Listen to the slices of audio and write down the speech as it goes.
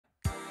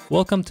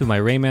Welcome to my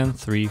Rayman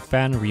 3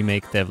 fan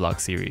remake devlog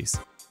series.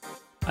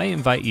 I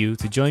invite you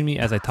to join me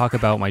as I talk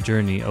about my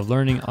journey of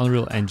learning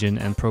Unreal Engine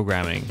and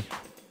programming.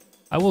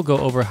 I will go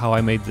over how I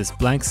made this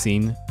blank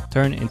scene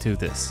turn into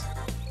this.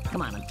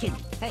 Come on, I'm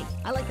kidding. Hey,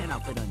 I like that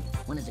outfit on you.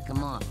 When does it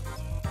come off?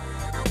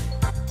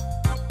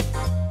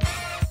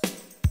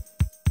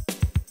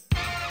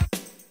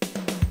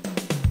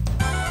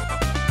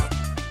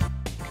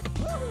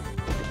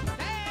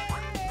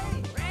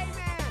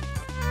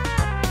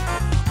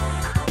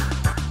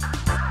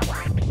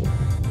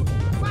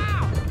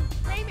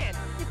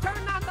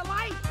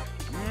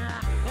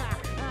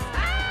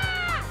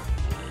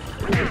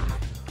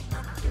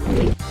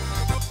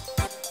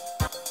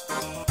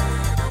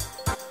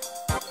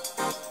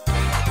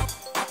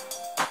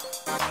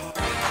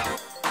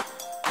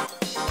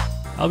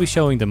 I'll be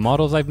showing the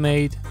models I've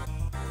made,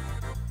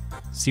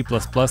 C++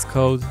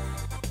 code,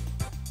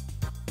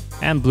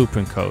 and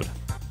blueprint code.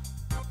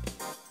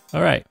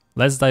 Alright,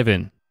 let's dive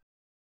in.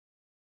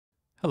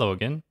 Hello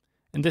again.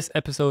 In this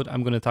episode,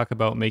 I'm going to talk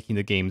about making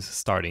the game's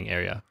starting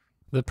area.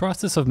 The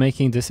process of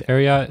making this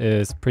area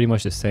is pretty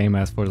much the same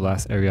as for the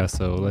last area,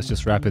 so let's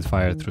just rapid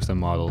fire through some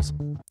models.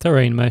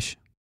 Terrain mesh.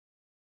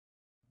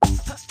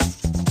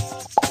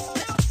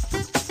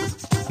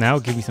 Now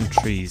give me some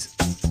trees.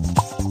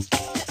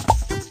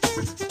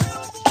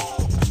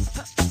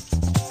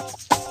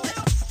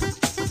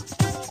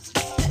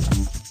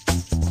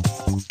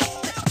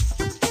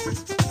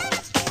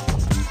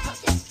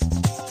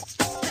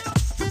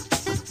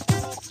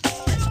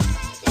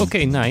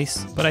 Okay,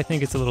 nice, but I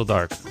think it's a little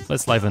dark.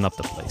 Let's liven up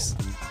the place.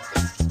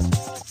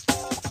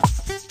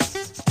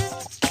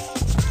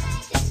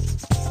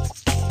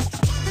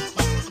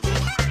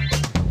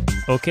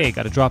 Okay,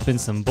 gotta drop in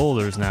some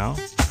boulders now.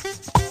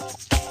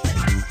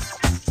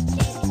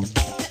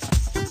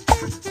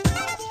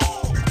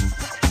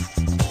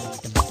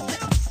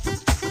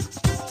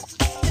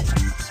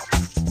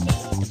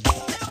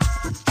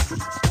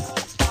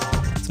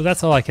 So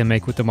that's all I can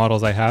make with the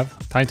models I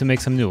have. Time to make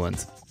some new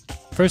ones.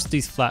 First,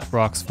 these flat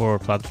rocks for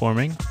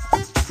platforming.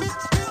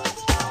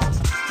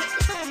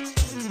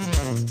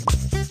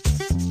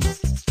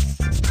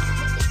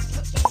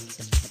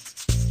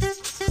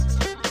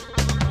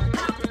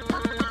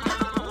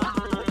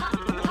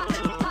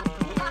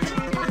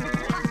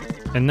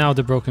 And now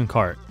the broken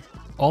cart.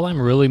 All I'm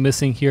really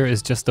missing here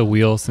is just the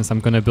wheel, since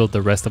I'm gonna build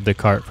the rest of the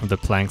cart from the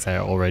planks I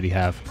already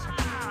have.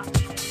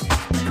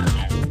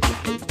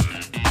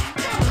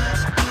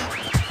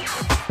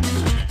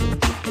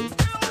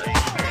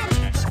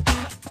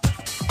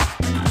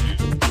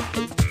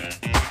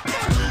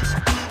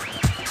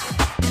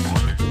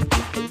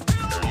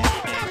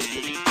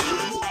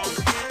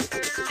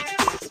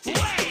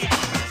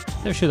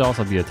 There should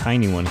also be a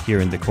tiny one here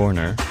in the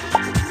corner.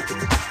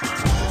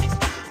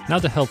 Now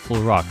the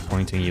helpful rock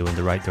pointing you in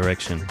the right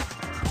direction.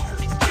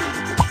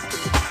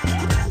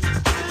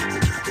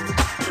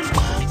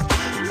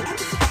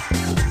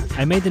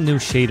 I made a new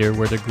shader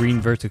where the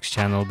green vertex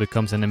channel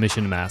becomes an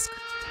emission mask.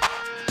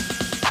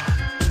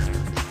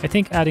 I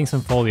think adding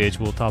some foliage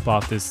will top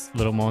off this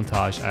little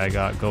montage I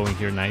got going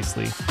here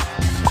nicely.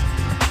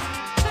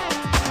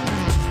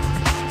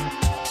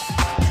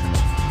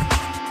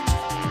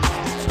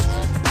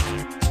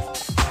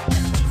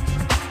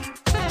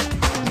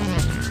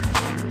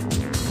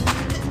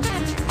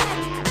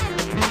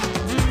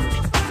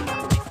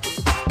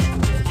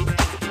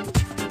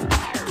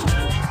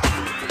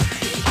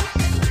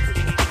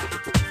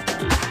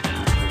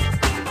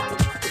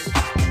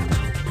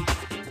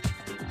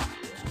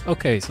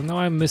 Okay, so now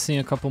I'm missing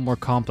a couple more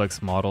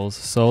complex models,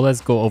 so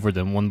let's go over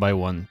them one by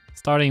one,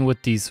 starting with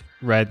these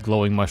red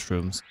glowing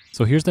mushrooms.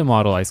 So here's the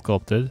model I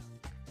sculpted.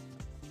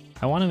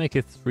 I want to make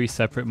it 3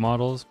 separate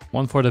models,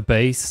 one for the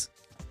base,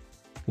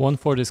 one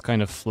for this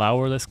kind of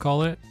flower, let's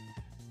call it,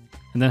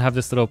 and then have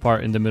this little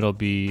part in the middle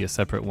be a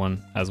separate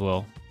one as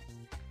well.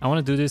 I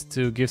want to do this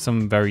to give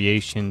some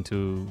variation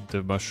to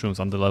the mushrooms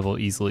on the level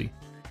easily.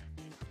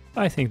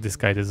 I think this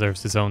guy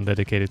deserves his own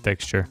dedicated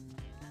texture.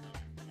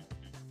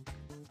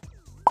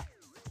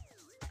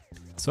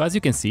 So as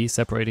you can see,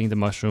 separating the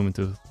mushroom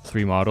into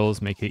 3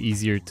 models make it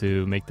easier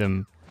to make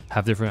them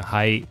have different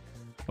height,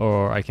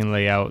 or I can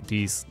lay out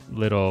these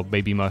little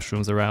baby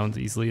mushrooms around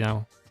easily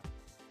now.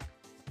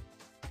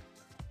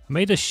 I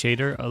made the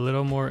shader a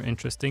little more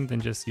interesting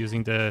than just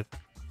using the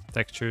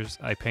textures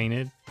I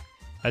painted.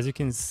 As you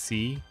can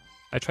see,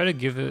 I try to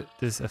give it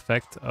this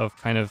effect of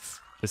kind of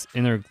this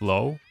inner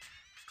glow.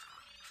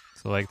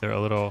 So like they're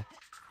a little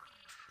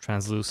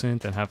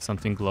translucent and have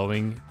something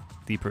glowing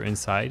deeper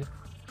inside.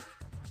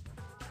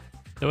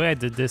 The way I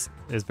did this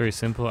is very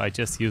simple. I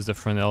just used the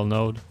Fresnel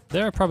node.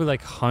 There are probably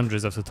like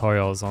hundreds of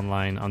tutorials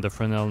online on the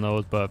Fresnel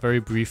node, but very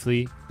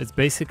briefly, it's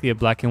basically a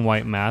black and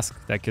white mask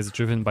that gets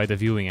driven by the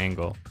viewing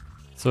angle.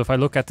 So if I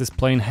look at this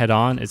plane head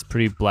on, it's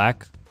pretty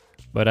black,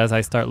 but as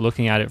I start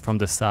looking at it from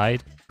the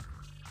side,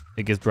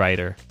 it gets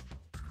brighter.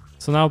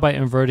 So now by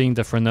inverting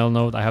the Fresnel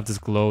node, I have this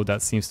glow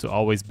that seems to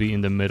always be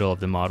in the middle of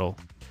the model.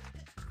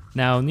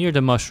 Now near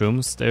the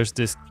mushrooms, there's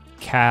this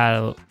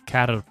caterpillar,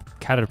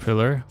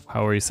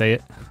 however you say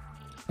it.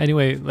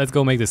 Anyway, let's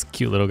go make this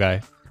cute little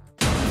guy.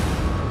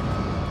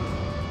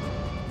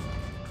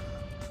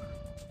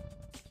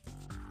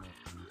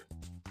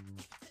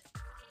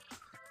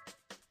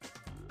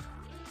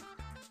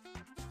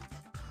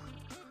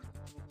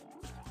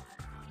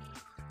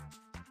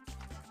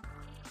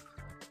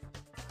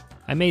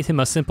 I made him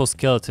a simple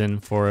skeleton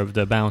for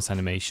the bounce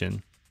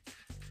animation.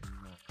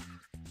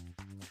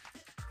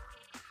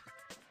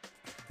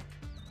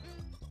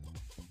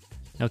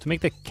 Now to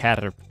make the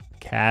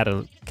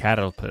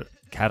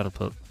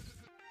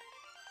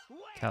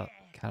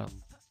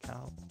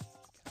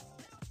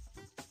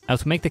Now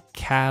to make the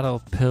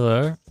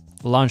caterpillar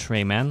launch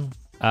Rayman,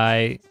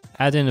 I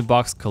add in a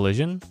box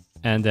collision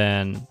and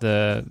then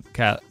the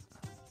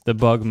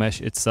bug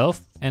mesh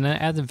itself, and I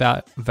add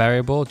a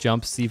variable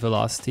jump z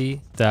velocity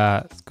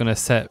that's gonna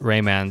set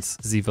Rayman's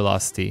z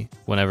velocity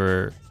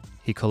whenever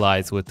he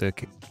collides with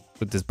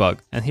this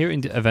bug. And here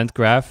in the event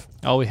graph,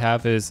 all we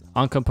have is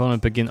on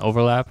component begin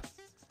overlap.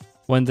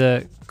 When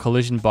the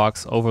collision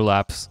box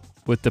overlaps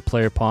with the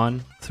player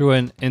pawn through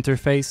an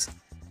interface,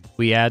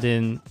 we add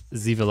in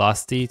z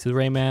velocity to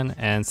Rayman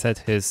and set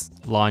his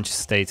launch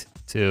state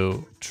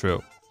to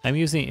true. I'm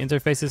using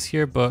interfaces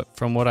here, but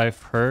from what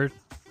I've heard,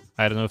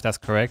 I don't know if that's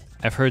correct,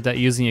 I've heard that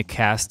using a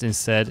cast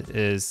instead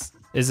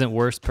isn't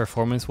worse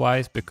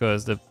performance-wise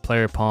because the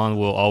player pawn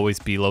will always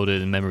be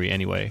loaded in memory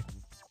anyway.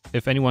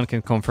 If anyone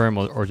can confirm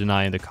or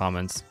deny in the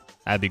comments,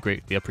 that'd be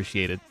greatly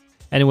appreciated.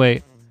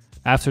 Anyway,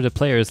 after the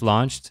player is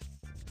launched,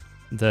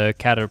 the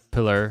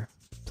caterpillar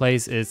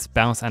plays its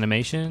bounce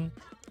animation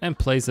and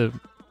plays a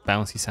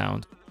bouncy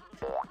sound.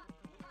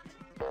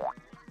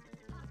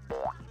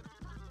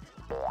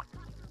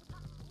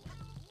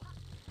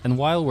 And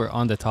while we're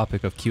on the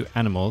topic of cute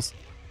animals,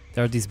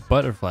 there are these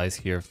butterflies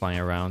here flying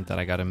around that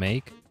I gotta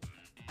make.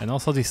 And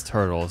also these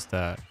turtles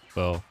that,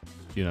 well,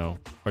 you know,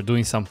 are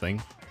doing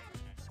something.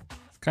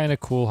 It's kind of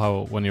cool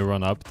how when you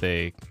run up,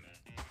 they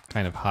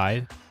kind of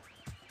hide.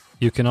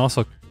 You can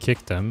also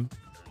kick them.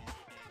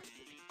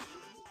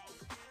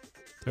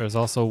 There's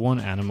also one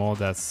animal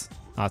that's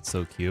not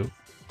so cute.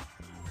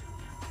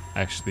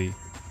 Actually,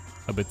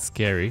 a bit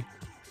scary.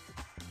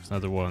 There's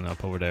another one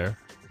up over there.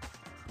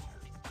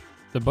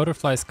 The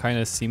butterflies kind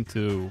of seem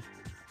to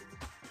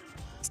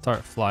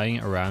start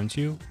flying around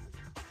you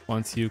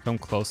once you come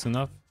close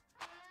enough.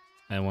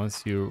 And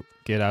once you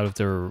get out of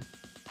their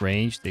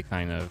range, they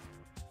kind of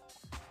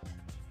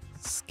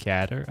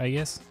scatter, I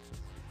guess.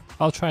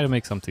 I'll try to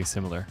make something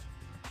similar.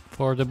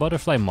 For the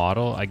butterfly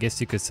model, I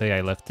guess you could say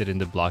I left it in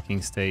the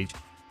blocking stage.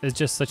 It's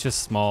just such a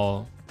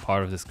small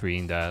part of the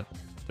screen that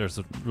there's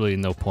really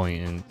no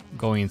point in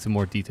going into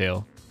more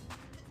detail.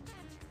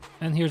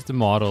 And here's the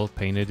model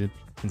painted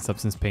in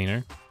Substance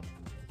Painter.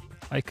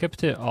 I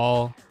kept it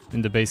all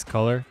in the base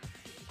color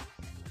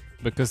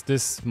because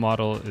this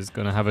model is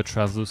gonna have a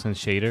translucent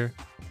shader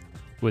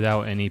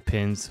without any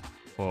pins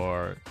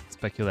for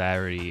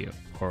specularity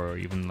or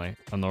even like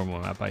a normal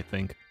map, I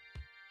think.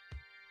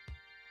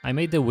 I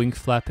made the wing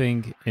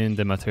flapping in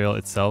the material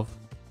itself,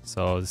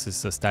 so this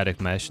is a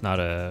static mesh, not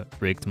a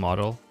rigged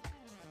model.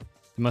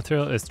 The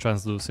material is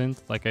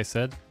translucent, like I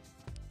said,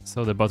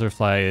 so the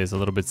butterfly is a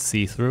little bit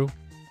see-through.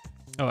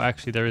 Oh,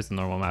 actually there is a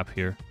normal map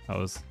here. I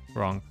was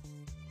wrong.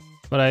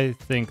 But I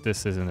think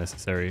this isn't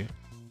necessary.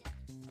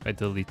 If I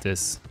delete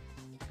this,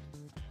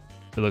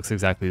 it looks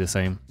exactly the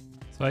same.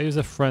 So I use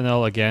a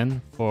Fresnel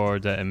again for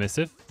the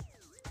emissive.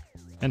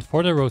 And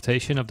for the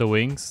rotation of the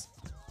wings,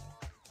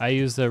 I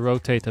use the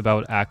rotate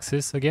about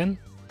axis again.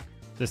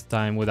 This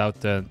time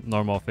without the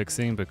normal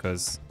fixing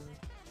because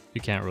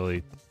you can't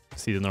really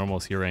see the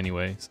normals here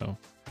anyway. So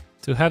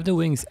to have the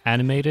wings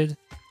animated,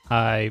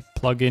 I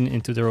plug in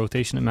into the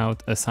rotation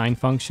amount a sine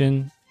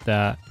function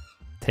that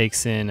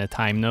takes in a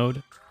time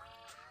node.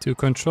 To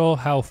control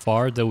how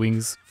far the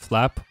wings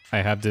flap,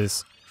 I have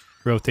this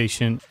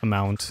rotation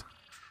amount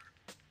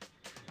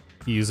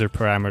user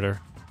parameter.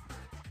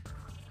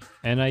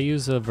 And I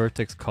use a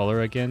vertex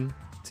color again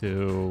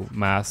to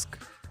mask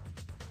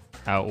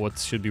out what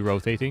should be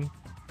rotating.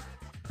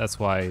 That's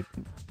why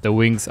the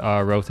wings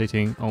are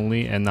rotating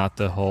only and not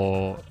the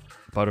whole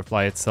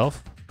butterfly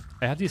itself.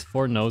 I have these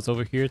 4 nodes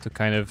over here to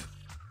kind of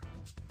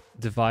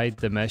divide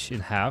the mesh in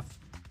half.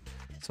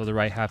 So the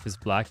right half is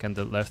black and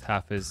the left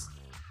half is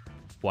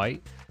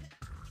white.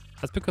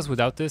 That's because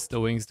without this, the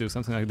wings do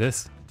something like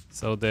this.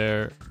 So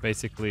they're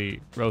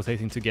basically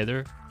rotating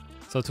together.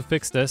 So to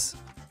fix this,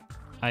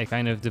 I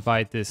kind of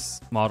divide this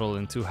model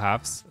in 2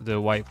 halves.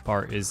 The white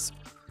part is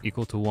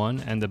equal to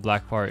 1 and the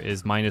black part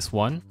is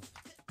 -1.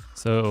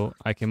 So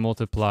I can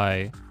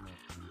multiply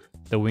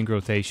the wing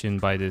rotation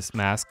by this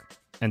mask,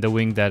 and the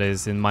wing that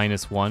is in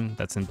 -1,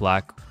 that's in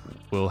black,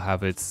 will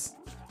have its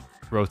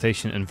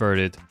rotation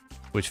inverted,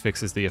 which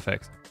fixes the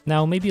effect.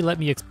 Now maybe let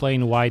me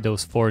explain why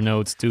those 4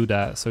 nodes do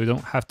that, so you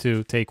don't have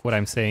to take what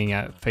I'm saying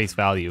at face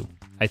value.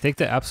 I take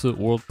the absolute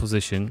world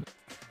position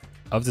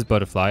of this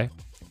butterfly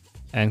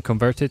and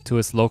convert it to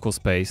its local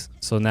space.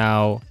 So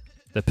now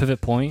the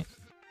pivot point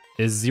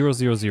is 0,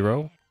 0,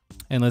 0.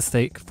 And let's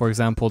take, for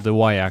example, the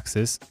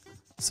y-axis.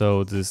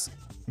 So this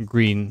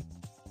green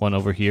one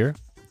over here.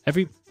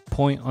 Every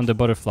point on the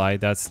butterfly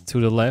that's to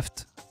the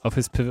left of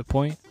his pivot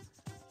point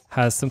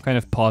has some kind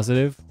of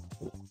positive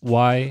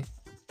y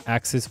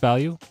axis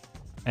value,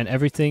 and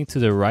everything to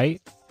the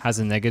right has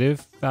a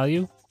negative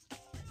value.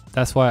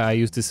 That's why I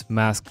use this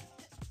mask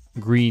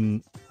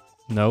green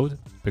node,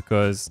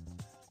 because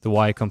the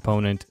y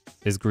component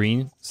is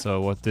green.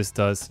 So what this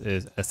does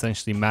is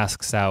essentially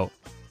masks out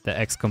the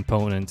x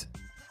component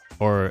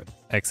or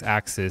x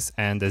axis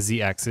and the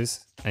z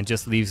axis and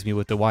just leaves me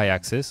with the y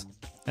axis.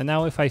 And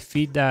now if I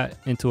feed that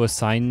into a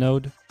sine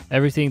node,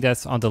 everything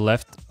that's on the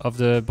left of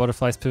the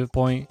butterfly's pivot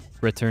point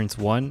returns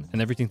 1,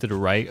 and everything to the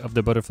right of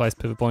the butterfly's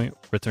pivot point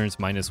returns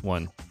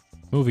 -1.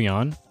 Moving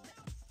on,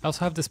 I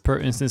also have this per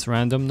instance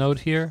random node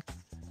here.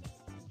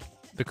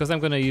 Because I'm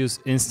going to use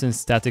instance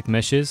static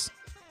meshes,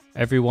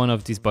 every one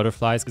of these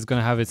butterflies is going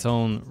to have its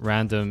own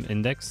random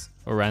index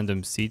or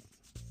random seed,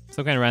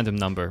 some kind of random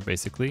number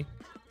basically.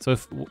 So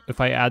if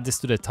I add this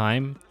to the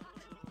time,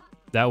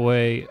 that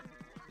way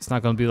it's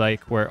not going to be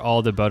like where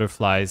all the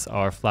butterflies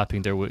are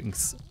flapping their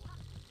wings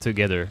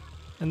together.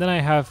 And then I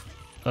have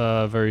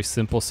a very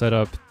simple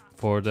setup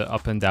for the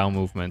up and down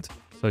movement.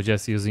 So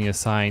just using a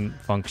sine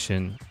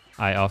function,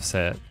 I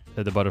offset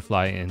the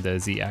butterfly in the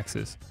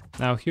z-axis.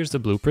 Now here's the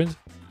blueprint.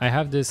 I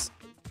have this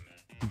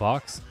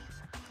box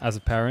as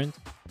a parent,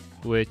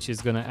 which is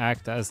going to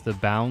act as the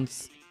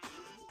bounds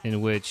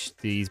in which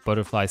these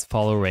butterflies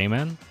follow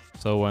Rayman.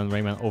 So when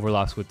Rayman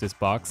overlaps with this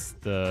box,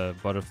 the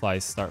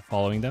butterflies start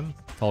following him.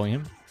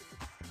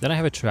 Then I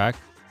have a track,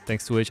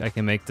 thanks to which I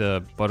can make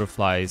the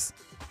butterflies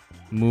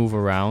move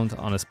around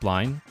on a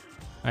spline.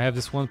 I have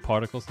this one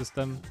particle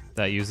system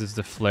that uses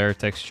the flare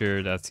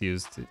texture that's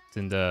used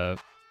in the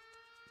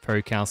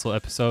Fairy Council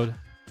episode.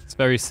 It's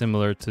very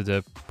similar to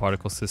the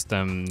particle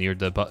system near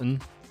the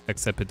button,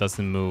 except it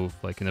doesn't move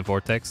like in a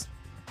vortex.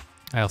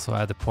 I also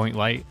add a point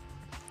light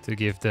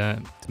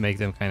to make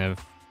them kind of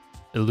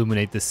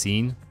illuminate the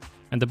scene.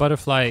 And the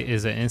butterfly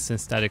is an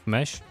instance static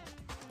mesh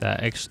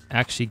that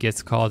actually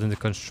gets called in the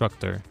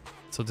constructor.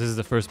 So this is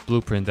the first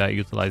blueprint that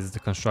utilizes the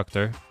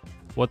constructor.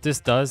 What this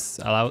does,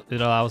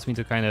 it allows me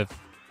to kind of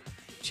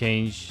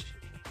change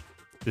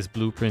this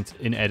blueprint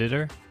in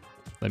editor.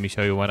 Let me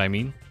show you what I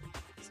mean.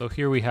 So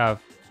here we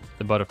have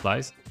the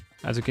butterflies.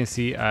 As you can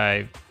see,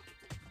 I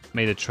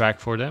made a track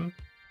for them.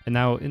 And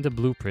now in the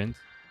blueprint,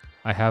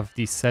 I have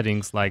these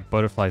settings like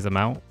butterflies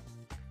amount,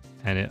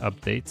 and it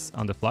updates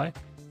on the fly.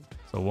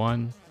 So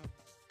 1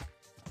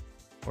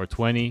 or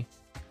 20.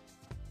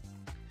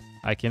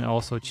 I can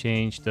also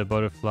change the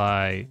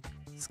butterfly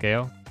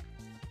scale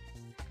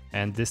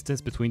and distance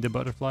between the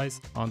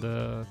butterflies on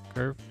the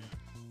curve.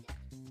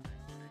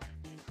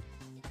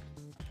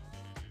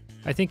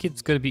 I think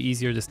it's going to be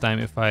easier this time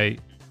if I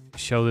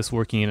show this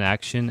working in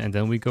action and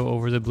then we go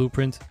over the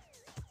blueprint.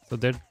 So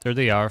there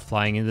they are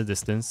flying in the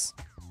distance.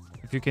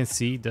 If you can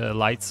see, the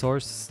light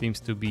source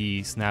seems to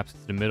be snapped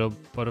to the middle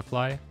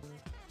butterfly.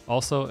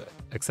 Also,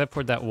 except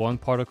for that one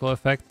particle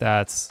effect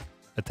that's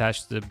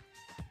attached to the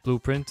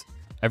blueprint,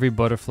 every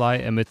butterfly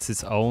emits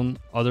its own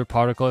other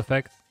particle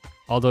effect,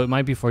 although it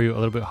might be for you a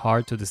little bit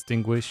hard to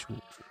distinguish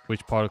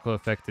which particle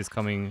effect is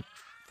coming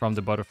from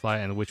the butterfly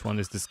and which one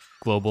is this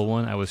global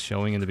one I was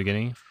showing in the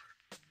beginning.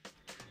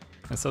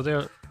 And so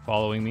they're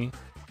following me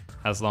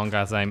as long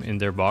as I'm in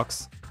their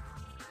box.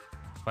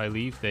 If I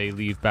leave, they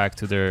leave back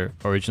to their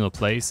original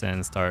place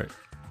and start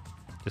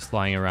just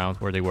flying around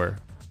where they were.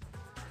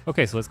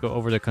 Okay, so let's go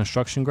over the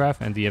construction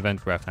graph and the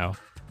event graph now.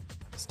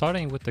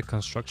 Starting with the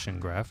construction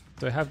graph,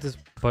 so I have this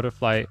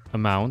butterfly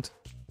amount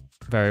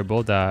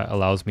variable that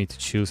allows me to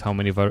choose how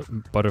many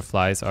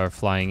butterflies are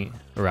flying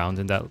around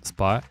in that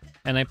spot,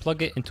 and I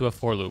plug it into a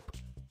for loop.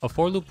 A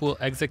for loop will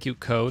execute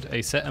code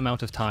a set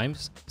amount of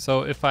times.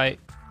 So if I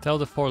tell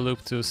the for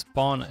loop to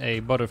spawn a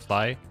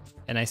butterfly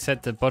and I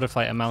set the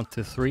butterfly amount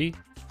to 3,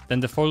 then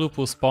the for loop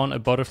will spawn a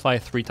butterfly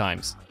 3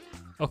 times.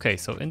 Okay,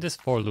 so in this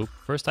for loop,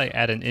 first I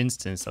add an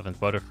instance of a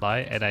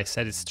butterfly and I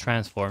set its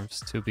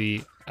transforms to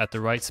be at the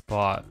right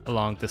spot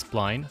along the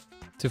spline.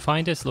 To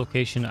find its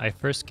location, I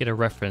first get a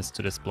reference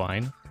to the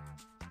spline.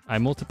 I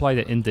multiply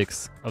the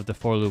index of the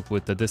for loop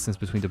with the distance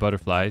between the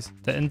butterflies.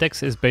 The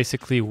index is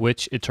basically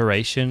which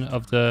iteration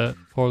of the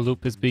for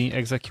loop is being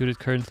executed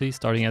currently,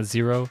 starting at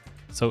 0.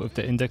 So if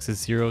the index is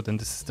 0, then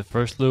this is the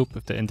first loop.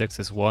 If the index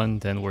is 1,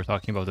 then we're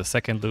talking about the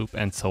second loop,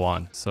 and so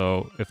on.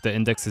 So if the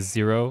index is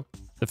 0,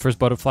 the first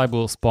butterfly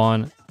will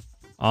spawn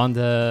on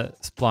the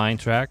spline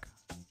track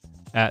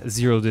at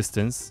 0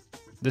 distance.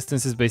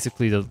 Distance is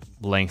basically the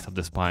length of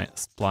the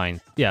spline.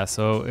 Yeah,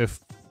 so if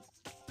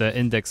the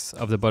index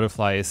of the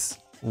butterfly is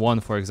 1,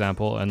 for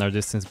example, and our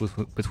distance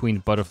between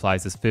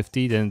butterflies is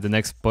 50, then the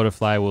next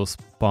butterfly will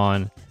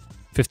spawn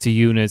 50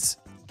 units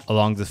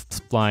along the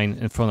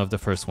spline in front of the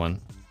first one.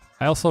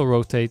 I also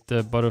rotate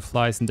the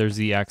butterflies in their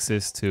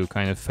z-axis to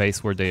kind of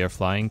face where they are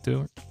flying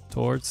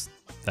towards.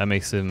 That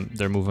makes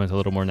their movement a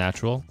little more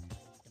natural.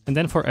 And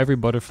then for every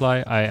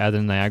butterfly, I add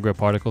a Niagara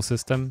particle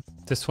system.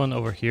 This one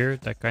over here,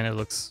 that kind of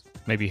looks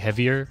maybe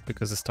heavier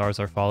because the stars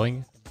are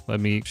falling. Let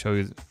me show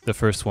you the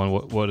first one,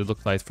 what it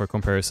looked like for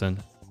comparison.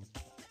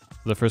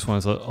 The first one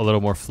is a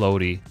little more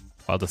floaty.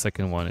 while the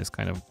second one is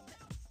kind of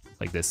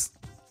like this.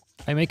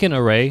 I make an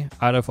array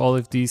out of all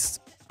of these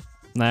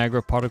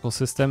Niagara particle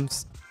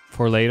systems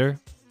for later,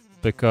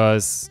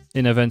 because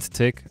in event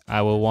tick,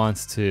 I will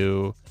want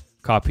to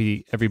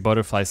copy every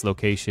butterfly's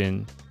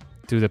location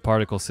to the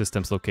particle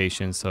system's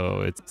location,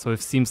 so it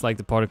seems like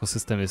the particle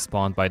system is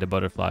spawned by the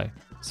butterfly.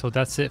 So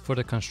that's it for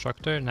the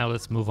constructor. Now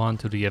let's move on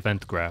to the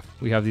event graph.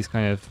 We have these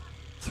kind of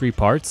 3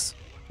 parts,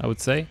 I would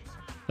say.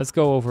 Let's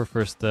go over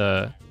first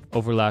the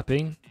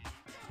overlapping,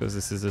 because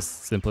this is the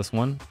simplest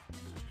one.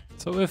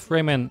 So if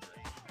Rayman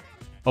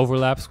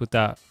overlaps with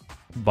that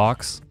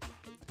box,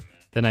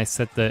 then I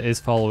set the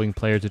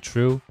isFollowingPlayer to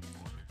true.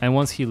 And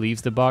once he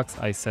leaves the box,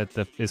 I set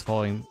the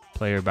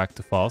isFollowingPlayer back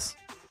to false.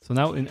 So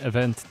now in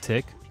event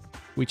tick,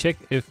 we check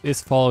if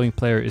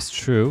isFollowingPlayer is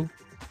true.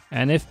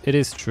 And if it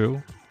is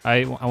true,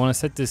 I want to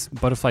set this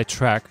butterfly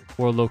track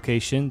world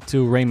location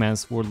to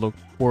Rayman's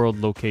world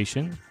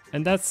location.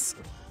 And that's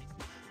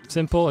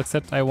simple,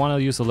 except I want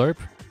to use a lerp,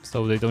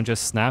 so they don't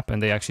just snap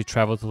and they actually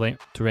travel to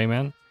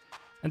Rayman.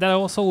 And that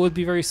also would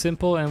be very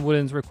simple and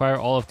wouldn't require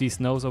all of these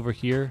nodes over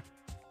here,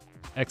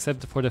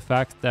 except for the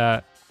fact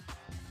that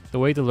the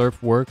way the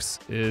lerp works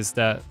is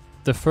that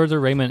the further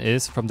Rayman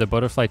is from the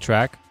butterfly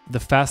track, the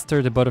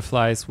faster the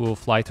butterflies will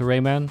fly to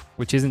Rayman,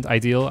 which isn't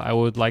ideal. I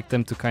would like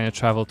them to kind of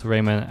travel to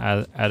Rayman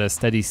at a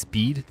steady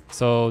speed.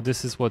 So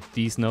this is what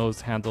these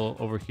nodes handle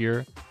over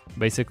here.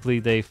 Basically,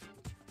 they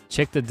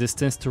check the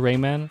distance to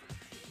Rayman,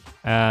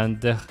 and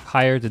the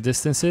higher the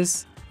distance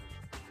is,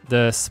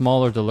 the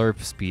smaller the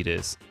lerp speed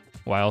is,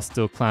 while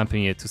still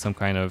clamping it to some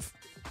kind of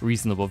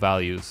reasonable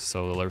values,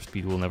 so the lerp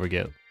speed will never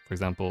get, for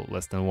example,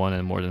 less than 1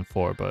 and more than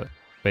 4. But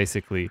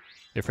basically,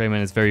 if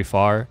Rayman is very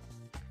far,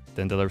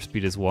 then the lerp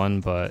speed is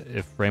 1, but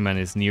if Rayman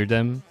is near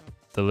them,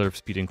 the lerp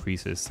speed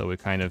increases, so it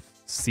kind of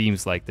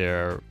seems like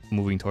they're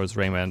moving towards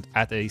Rayman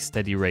at a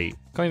steady rate.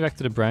 Coming back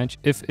to the branch,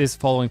 if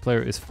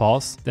isFollowingPlayer is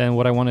false, then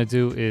what I want to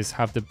do is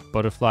have the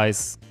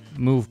butterflies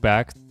move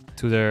back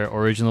to their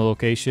original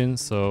location,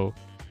 so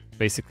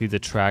basically the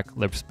track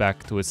lerps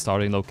back to its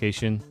starting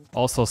location,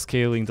 also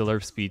scaling the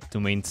lerp speed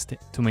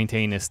to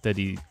maintain a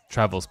steady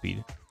travel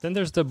speed. Then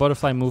there's the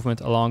butterfly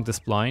movement along the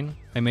spline.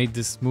 I made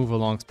this move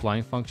along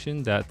spline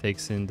function that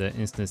takes in the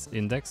instance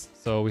index.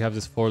 So we have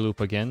this for loop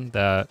again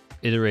that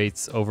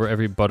iterates over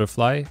every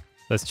butterfly.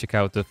 Let's check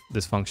out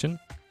this function.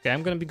 Okay,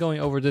 I'm going to be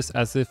going over this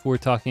as if we're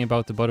talking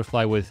about the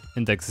butterfly with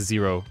index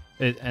 0.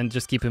 And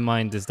just keep in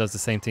mind, this does the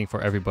same thing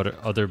for every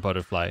other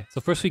butterfly. So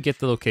first we get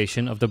the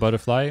location of the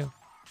butterfly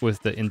with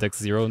the index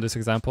 0 in this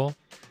example.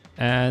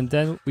 And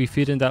then we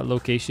feed in that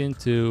location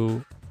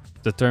to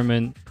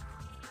determine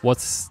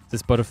what's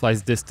this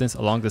butterfly's distance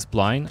along the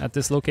spline at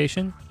this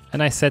location.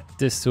 And I set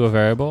this to a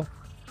variable.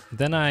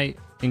 Then I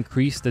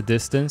increase the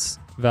distance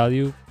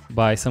value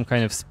by some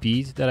kind of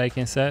speed that I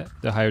can set.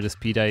 The higher the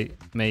speed I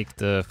make,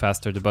 the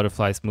faster the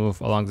butterflies move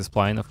along the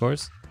spline, of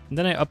course. And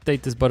then I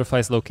update this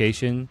butterfly's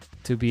location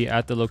to be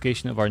at the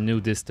location of our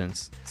new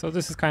distance. So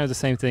this is kind of the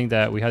same thing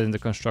that we had in the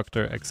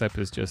constructor, except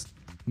it's just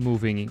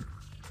moving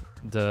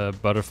the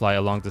butterfly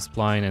along the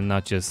spline and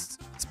not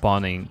just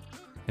spawning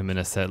him in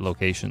a set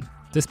location.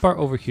 This part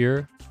over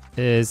here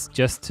is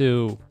just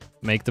to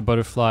make the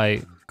butterfly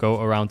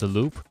go around the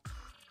loop.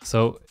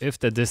 So if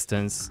the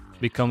distance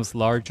becomes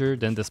larger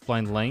than the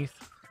spline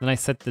length, then I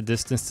set the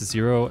distance to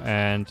 0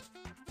 and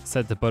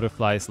set the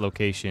butterfly's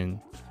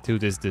location to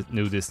this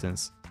new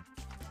distance.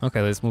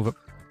 Okay, let's move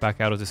back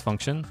out of this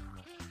function.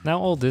 Now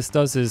all this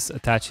does is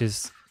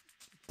attaches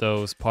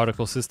those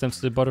particle systems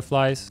to the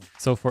butterflies.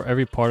 So for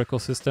every particle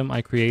system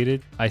I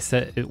created, I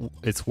set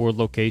its world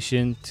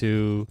location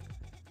to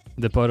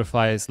the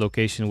butterfly's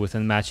location with a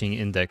matching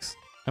index.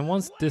 And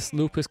once this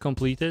loop is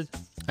completed,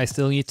 I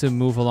still need to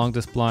move along the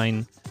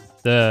spline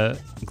the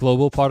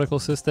global particle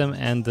system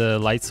and the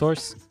light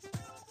source.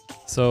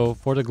 So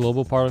for the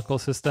global particle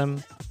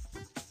system,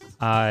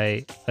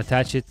 I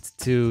attach it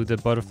to the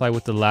butterfly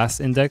with the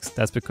last index.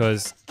 That's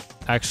because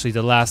actually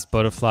the last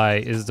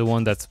butterfly is the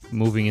one that's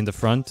moving in the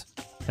front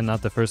and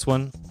not the first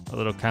one. A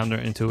little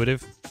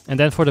counterintuitive. And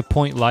then for the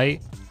point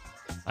light,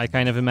 I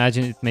kind of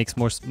imagine it makes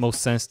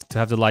most sense to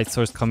have the light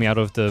source coming out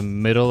of the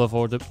middle of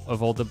all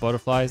the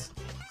butterflies.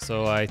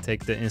 So I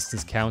take the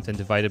instance count and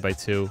divide it by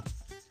 2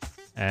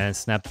 and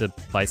snap the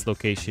light's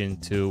location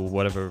to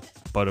whatever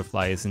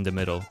butterfly is in the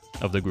middle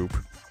of the group.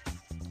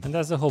 And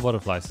that's the whole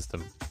butterfly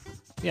system.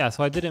 Yeah,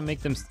 so I didn't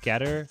make them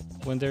scatter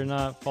when they're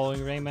not following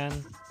Rayman,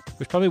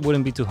 which probably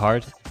wouldn't be too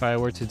hard. If I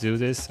were to do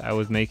this, I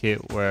would make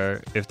it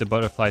where if the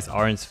butterflies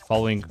aren't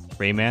following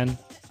Rayman,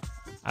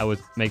 I would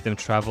make them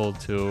travel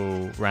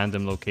to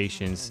random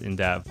locations in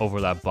that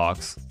overlap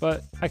box.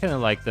 But I kind of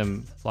like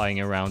them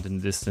flying around in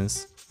the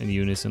distance in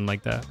unison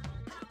like that.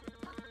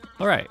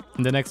 Alright,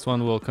 in the next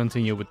one we'll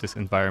continue with this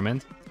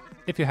environment.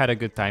 If you had a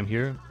good time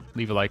here,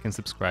 leave a like and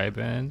subscribe,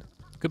 and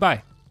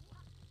goodbye!